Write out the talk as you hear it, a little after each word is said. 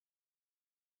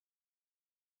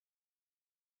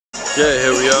Okay,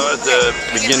 here we are at the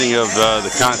beginning of the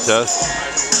contest.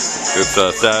 It's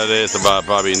Saturday. It's about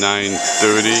probably 9:30.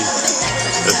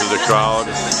 This is the crowd.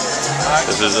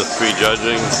 This is just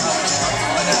pre-judging.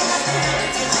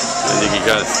 And you can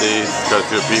kind of see quite a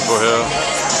few people here.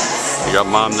 You got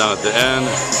Mom down at the end.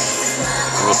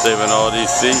 We're saving all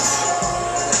these seats.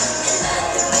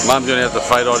 Mom's gonna have to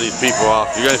fight all these people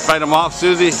off. You gonna fight them off,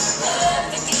 Susie?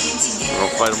 We're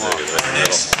gonna fight them off.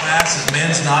 Next class is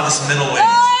men's novice middleweight.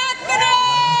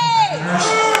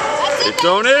 Hey,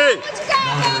 Tony!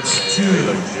 Numbers 2,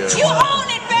 12,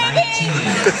 19, 20,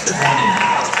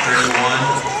 31,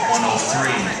 103,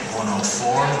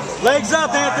 104. Legs up,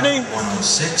 Anthony!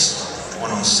 106,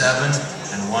 107,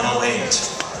 and 108.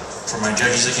 For my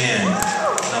judges again,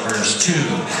 numbers 2,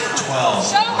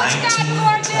 12, 19, 20,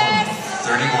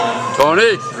 31,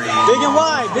 Tony! 3, Big and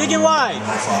wide, big and wide.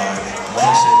 105,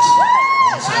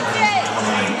 106, 107,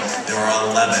 108. There are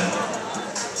 11.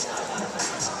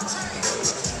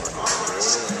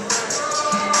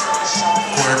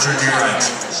 Quarter to your right.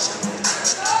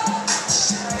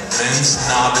 Men's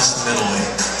novice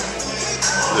middleweight.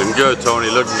 Looking good, Tony.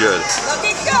 Looking good.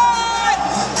 Looking good!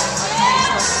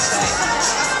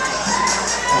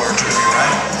 Quarter to your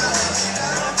right.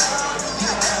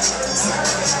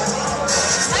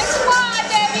 Nice squad,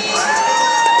 baby!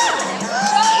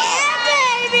 Yeah,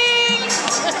 baby!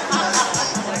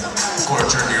 Quarter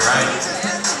to your right.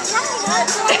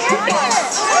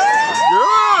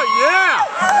 Good, yeah!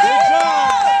 Good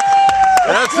job!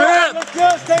 That's it! Look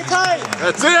good, stay tight!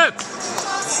 That's it!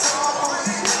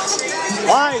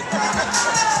 Wide!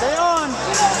 Stay on!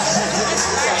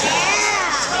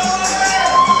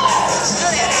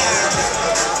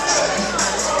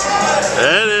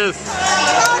 There it is.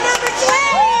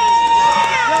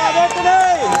 Good,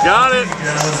 Anthony! Got it.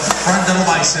 Front double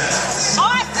bicep.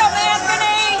 Awesome,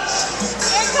 Anthony!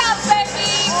 Here comes,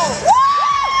 baby! Woo!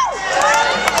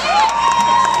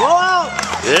 Blow out!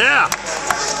 Yeah.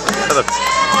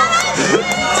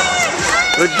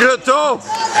 Look good, Tom.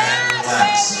 And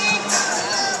relax.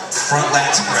 Front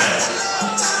lat spread.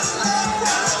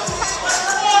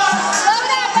 Slow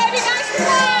down, baby! Nice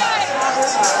squad!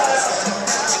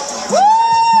 Woo!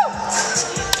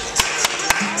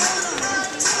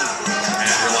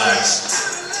 And relax.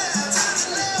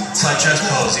 Side chest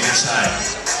pose, either side.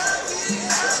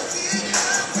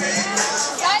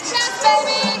 Side chest,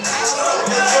 baby!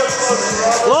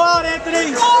 Blow out,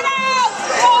 Anthony! Blow it out!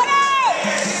 Blow it out!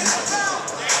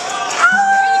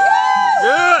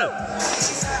 Good.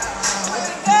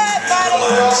 Good, buddy!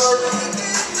 Relax.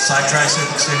 Side tricep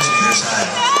extension, either side.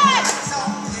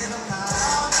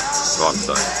 Wrong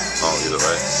side. Oh, either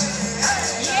way.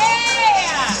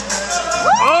 Yeah!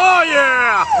 Oh,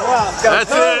 yeah. Blow out.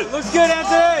 That's it. Looks good,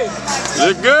 Anthony!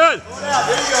 Look good. There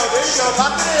you go.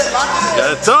 Lock it in, lock it in.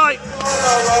 Got it tight. And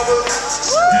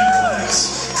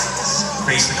relax.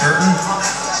 Face the curtain.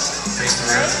 Face the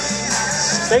rib.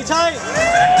 Stay tight!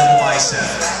 Back double bicep.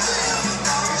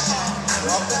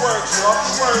 You're off the work, you're off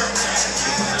the work.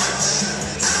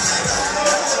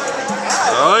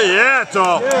 Oh, yeah,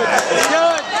 Tom. Good, it's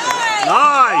good!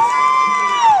 Nice.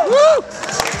 Woo.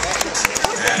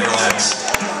 And relax.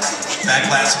 Back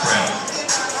lat spread.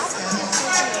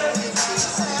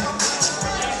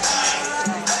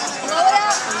 Blow it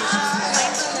out!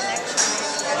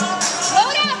 Blow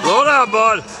it out! Slow down,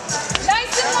 bud.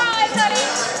 Nice and wide, honey!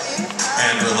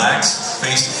 And relax.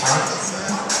 Face the front.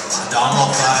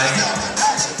 Abdominal thigh.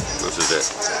 This is it.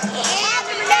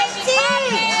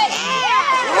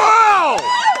 Wow! Wow.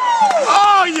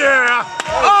 Oh, yeah.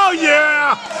 Oh,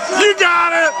 yeah. You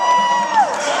got it.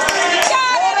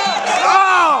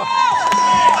 Oh.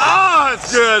 Oh,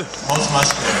 it's good. Most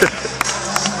muscular. I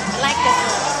like this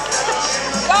one.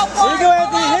 Go for Here it. you go,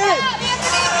 Anthony, hit it.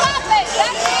 Anthony, pop it.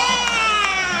 That's it.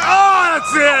 Oh,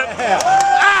 that's it.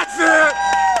 That's it.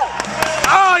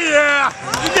 Oh, yeah.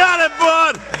 You got it,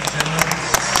 bud.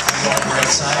 Right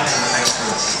side and the next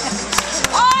group.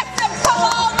 Awesome,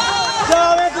 Collova. Go,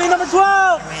 Anthony, number 12!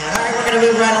 All right, we're going to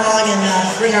move right along and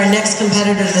bring our next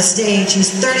competitor to the stage.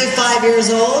 He's 35 years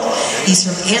old. He's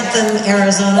from Anthem,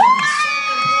 Arizona.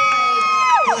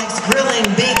 He likes grilling,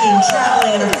 baking,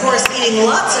 traveling, and of course eating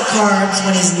lots of carbs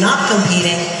when he's not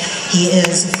competing. He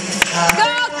is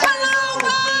Go,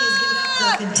 Collova. Please give it up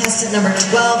for contestant number 12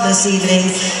 this evening,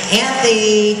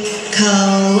 Anthony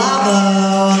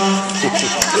Collova.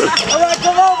 All right,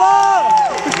 Collova!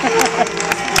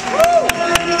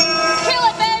 Kill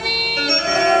it, baby.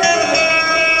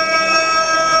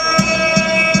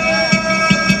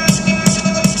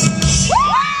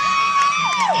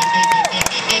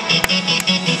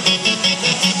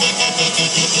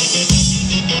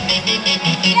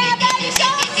 Yeah, baby,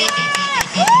 show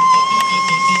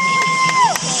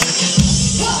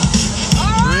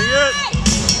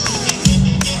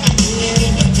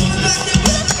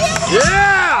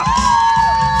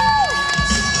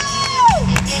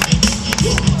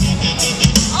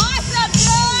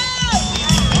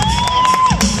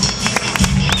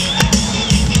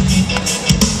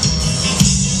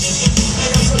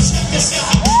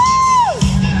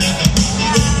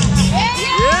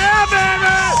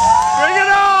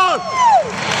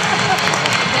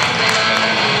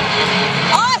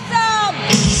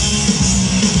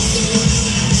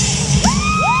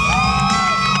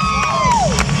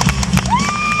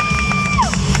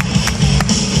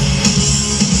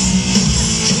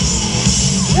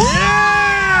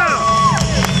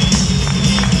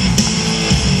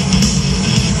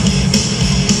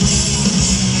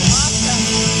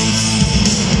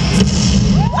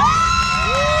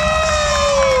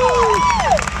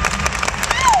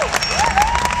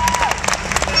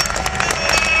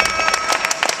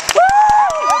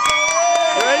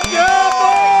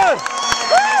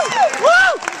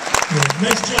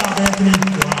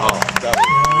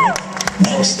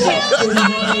Next, at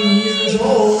 39 years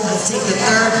old, let's take the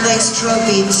third place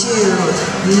trophy to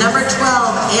number 12,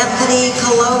 Anthony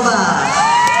Collova.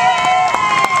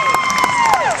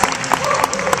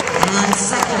 And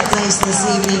second place this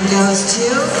evening goes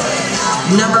to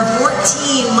number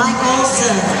 14, Mike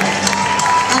Olson.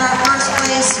 And our first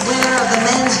place winner of the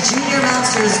men's junior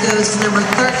masters goes to number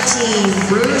 13,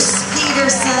 Bruce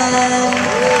Peterson.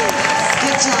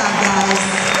 Good job, guys.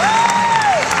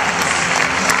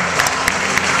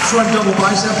 Front double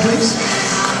bicep, please.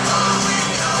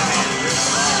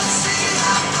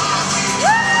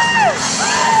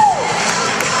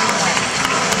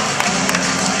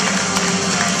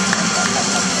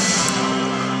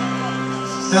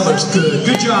 That looks good.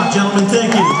 Good job, gentlemen.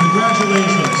 Thank you.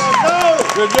 Congratulations.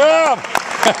 Good job.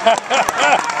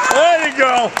 There you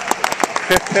go.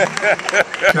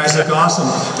 You guys look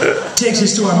awesome. Takes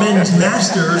us to our men's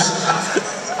masters.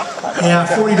 Yeah,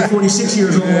 40 to 46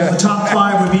 years old. The top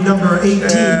 5 would be number 18,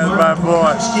 Yeah, Martin my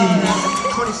boy. Polkowski,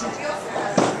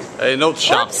 26. Hey, no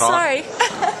shop talk. Sorry.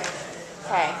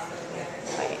 Okay.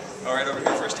 Wait. All right, over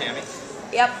here first, Tammy.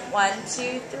 Yep. 1,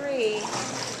 2, 3.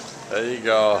 There you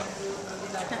go.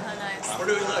 Nice. Where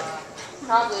do we look?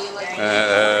 Probably like.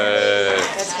 Hey.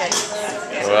 That's good.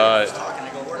 Right.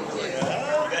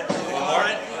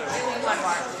 One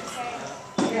more.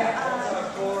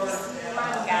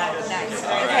 Got it. Nice.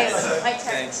 Okay, my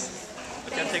turn.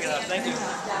 Okay, take it out. Thank you.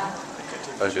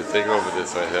 I should take over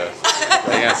this right here.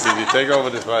 Hang on, Stevie. Take over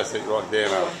this right so you walk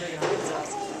Dan out.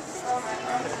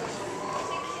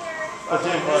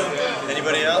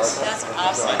 Anybody else? That's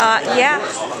awesome. Yeah.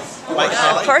 Mike,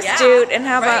 Of course, dude. And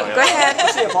how about, go ahead.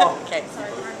 Okay.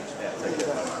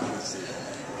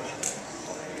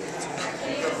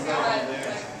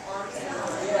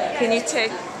 Can you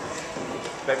take,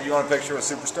 Baby, you want a picture with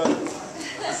Super Stud?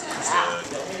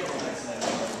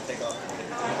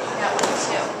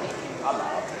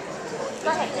 Go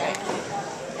ahead, Greg.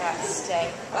 Yeah,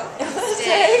 stay.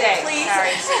 Stay, please.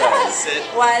 Sorry. Sit.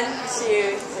 1,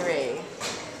 2, 3.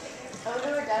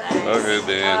 Okay,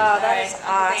 Dan. Oh, that is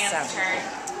awesome.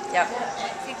 Yep.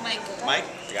 Mike?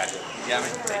 I got you. You got me?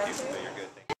 Thank you.